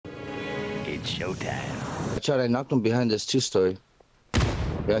It's showtime. Watch out, I knocked him behind this two-story.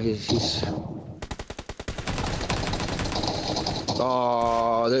 Yeah, he's...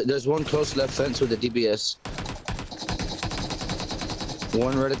 Oh, there's one close left fence with the DBS.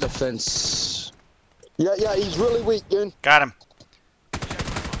 One right at the fence. Yeah, he's really weak, dude. Got him.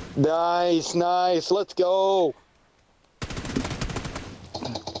 Nice, let's go.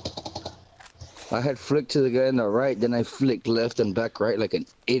 I had flicked to the guy on the right, then I flicked left and back right like an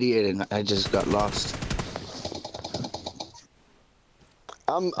idiot, and I just got lost.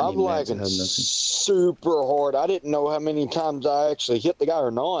 I'm lagging super hard. I didn't know how many times I actually hit the guy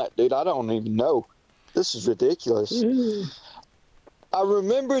or not, dude. I don't even know. This is ridiculous. I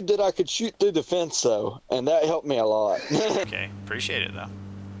remembered that I could shoot through the fence though, and that helped me a lot. Okay, appreciate it though.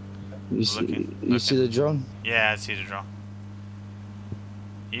 You see the drone? Yeah, I see the drone.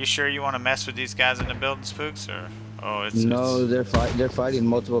 You sure you want to mess with these guys in the building, Spooks, or no? They're fighting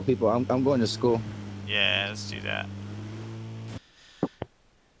multiple people. I'm going to school. Yeah, let's do that.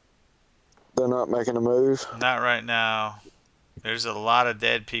 They're not making a move. Not right now. There's a lot of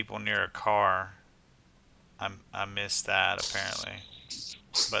dead people near a car. I missed that apparently.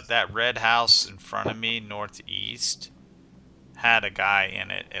 But that red house in front of me, northeast, had a guy in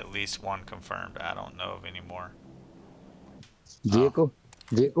it. At least one confirmed. I don't know of any more. Vehicle?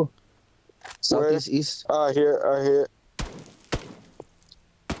 Vehicle? Southeast, east? I hear.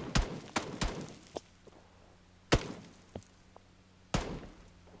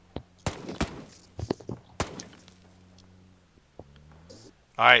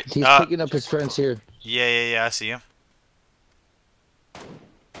 Alright. He's picking up his friends here. Yeah, I see him.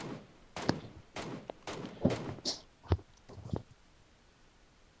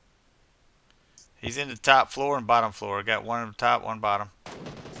 He's in the top floor and bottom floor. Got one on the top, one bottom.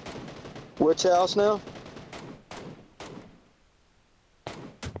 Which house now?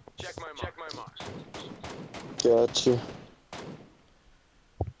 Check my mark. Gotcha.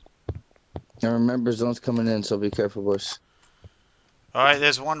 And remember, zone's coming in, so be careful, boys. Alright,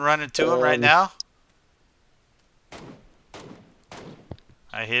 there's one running to him right now.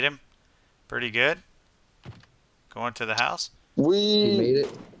 I hit him. Pretty good. Going to the house. He made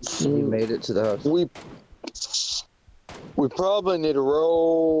it. He made it to the house. We probably need to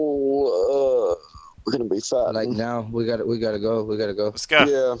roll. We're gonna be fighting. Like now, we gotta go. Let's go.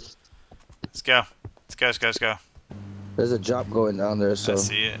 Yeah. Let's go. There's a job going down there, so. I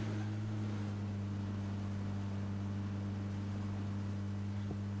see it.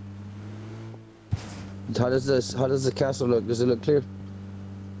 How does the castle look? Does it look clear?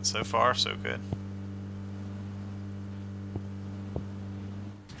 So far, so good.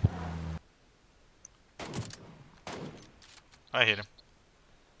 I hit him.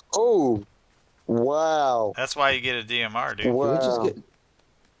 Oh, wow. That's why you get a DMR, dude. Wow.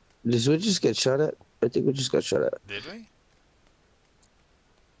 Did we just get shot at? I think we just got shot at. Did we?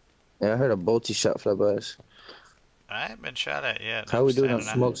 Yeah, I heard a bolty shot fly by us. I haven't been shot at yet. How we doing on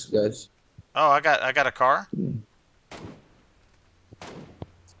smokes, guys? Oh, I got a car.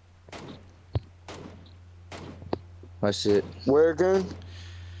 I see it. Where, Goon?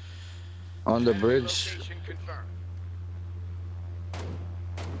 On the bridge.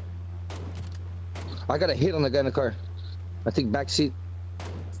 I got a hit on the guy in the car. I think back seat.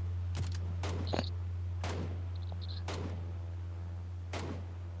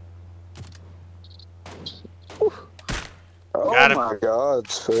 Got him. Oh my God,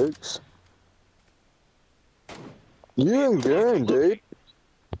 folks. You and Goon, dude.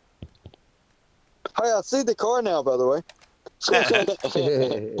 Hey, I see the car now, by the way.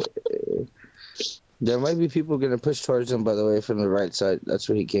 There might be people gonna push towards him, by the way, from the right side. That's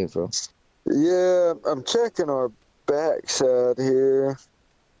where he came from. Yeah, I'm checking our backside here.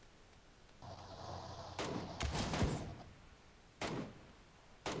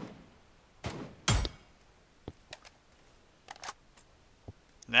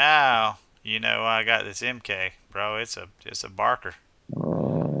 Now you know I got this MK, bro. It's a barker.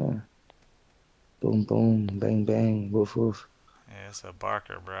 Boom, boom, bang, bang, woof, woof. Yeah, it's a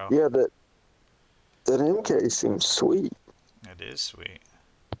barker, bro. Yeah, that MK seems sweet. It is sweet.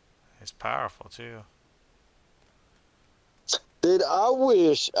 It's powerful too. Dude, I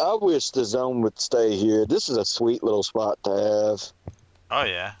wish the zone would stay here. This is a sweet little spot to have. Oh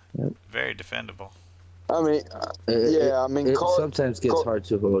yeah, Yep. very defendable. I mean, it sometimes gets hard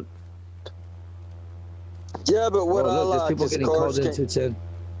to hold. Yeah, but what I look, there's like people is getting cars called into 10.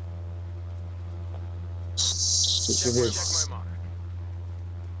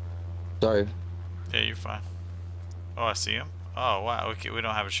 Sorry. Yeah, you're fine. Oh, I see him. Oh wow, we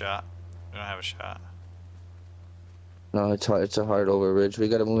don't have a shot. We don't have a shot. No, it's hard. It's a hard over ridge. We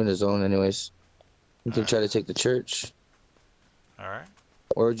gotta move in the zone, anyways. We can try to take the church, All right.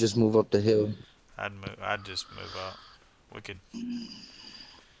 or just move up the hill. I'd just move up. We could.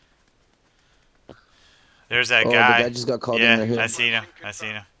 There's that Oh, guy. the guy just got called in Yeah, the hill. I seen him. I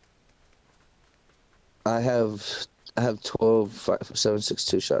seen him. I have 12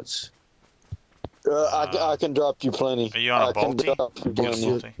 7.62 shots. I can drop you plenty. Are you on a I can bolty? drop you You got a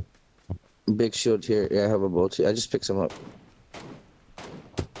plenty. bolty? Big shield here. Yeah, I have a bolty. I just picked some up.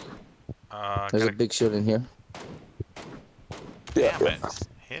 There's a Gotta, big shield in here. damn it.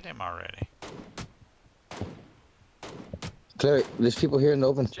 Hit him already. Claire, there's people here in the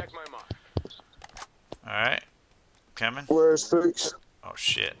open. Check my mark. Alright. Coming. Where's Fuchs? Oh,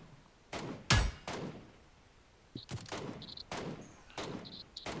 shit.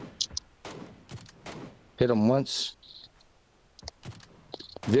 Hit him once.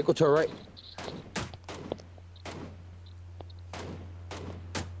 Vehicle to our right.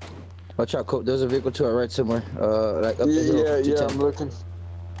 Watch out, Cope. There's a vehicle to our right somewhere. Like up the hill. Yeah, 210. I'm looking.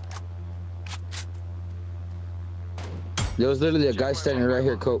 There was literally a guy standing right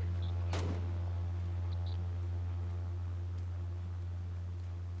here, Cope.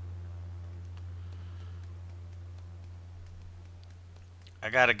 I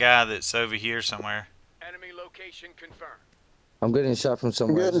got a guy that's over here somewhere. Enemy location confirmed. I'm getting shot from I'm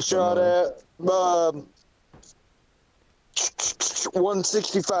somewhere. getting shot at.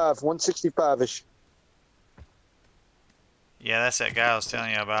 165-ish. Yeah, that's that guy I was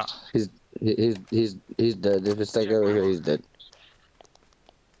telling you about. He's dead. If it's that guy over here, he's dead.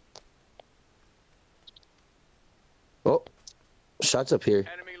 Oh, shots up here.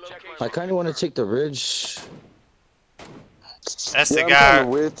 Enemy location. I kind of want to take the ridge. That's the I'm guy.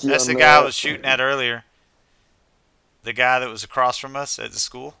 kinda with you That's on the guy I that. was shooting at earlier. The guy that was across from us at the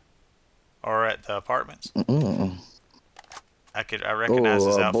school, or at the apartments. Mm-mm. I recognize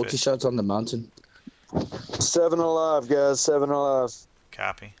his outfit. Bolty shots on the mountain. 7 alive, guys. 7 alive.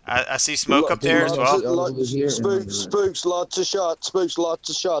 Copy. I see smoke up there as well. Spooks, lots of shots. Spooks, lots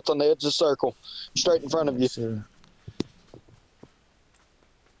of shots on the edge of the circle. Straight in front of you. Sir.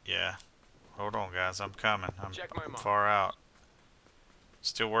 Yeah. Hold on, guys. I'm coming. I'm Check my mark. far out.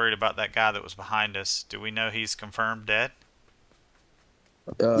 Still worried about that guy that was behind us. Do we know he's confirmed dead?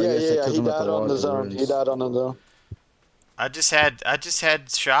 Yes, I Yeah. killed He him at died the on the water zone. ruins. He died on the zone. I just had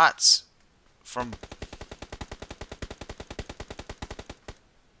shots from.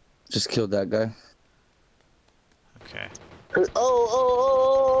 Just killed that guy. Okay.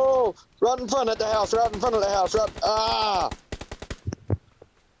 Oh! Right in front of the house. Right in front of the house. Right. Ah!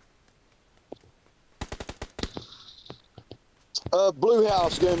 Blue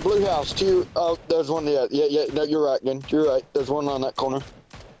house, again. Blue house. Oh, there's one there. Yeah. No, you're right, again. You're right. There's one on that corner.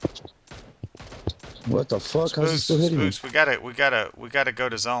 What the fuck? How's he Spooks, still hitting me? Spooks, we gotta go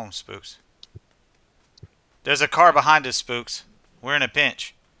to zone, Spooks. There's a car behind us, Spooks. We're in a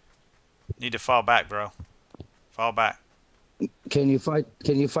pinch. Need to fall back, bro. Fall back. Can you fight?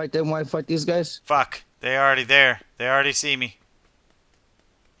 Can you fight them? Why fight these guys? Fuck. They already there. They already see me.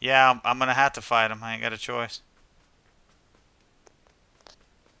 Yeah, I'm gonna have to fight them. I ain't got a choice.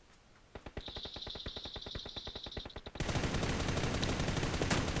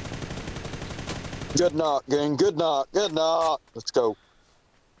 Good knock, gang. Good knock. Good knock. Let's go.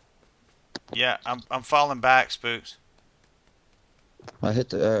 Yeah, I'm falling back, Spooks. I hit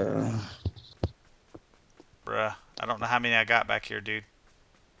the. Bruh. I don't know how many I got back here, dude.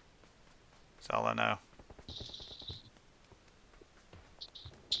 That's all I know.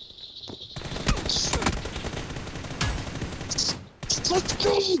 Let's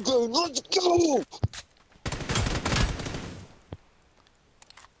go, dude. Let's go.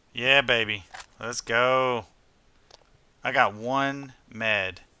 Yeah, baby. Let's go. I got 1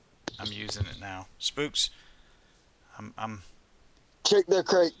 med. I'm using it now. Spooks. I'm Check their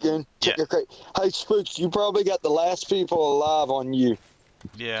crate, gang. Check their crate. Hey, Spooks, you probably got the last people alive on you.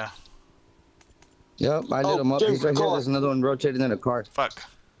 yeah. Yep, I lit him up. James, He's right here. car. There's another one rotating in a car. Fuck.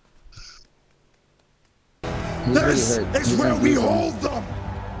 He's This really hurt. is He's where gonna we beat him. hold them.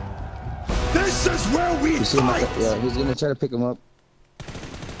 This is where we You see him? fight. Yeah, he's gonna try to pick him up.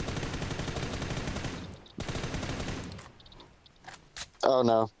 Oh,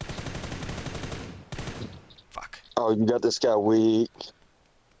 no. Fuck. Oh, you got this guy weak.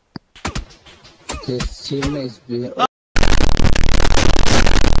 His teammates being.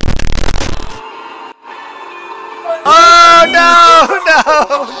 Oh no! No!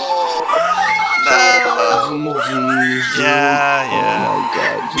 Yeah.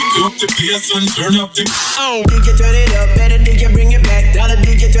 Up the bass and turn up the. DJ turn it up, better DJ bring it back. Dollar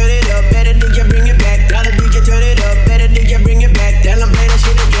DJ turn it up, better DJ bring it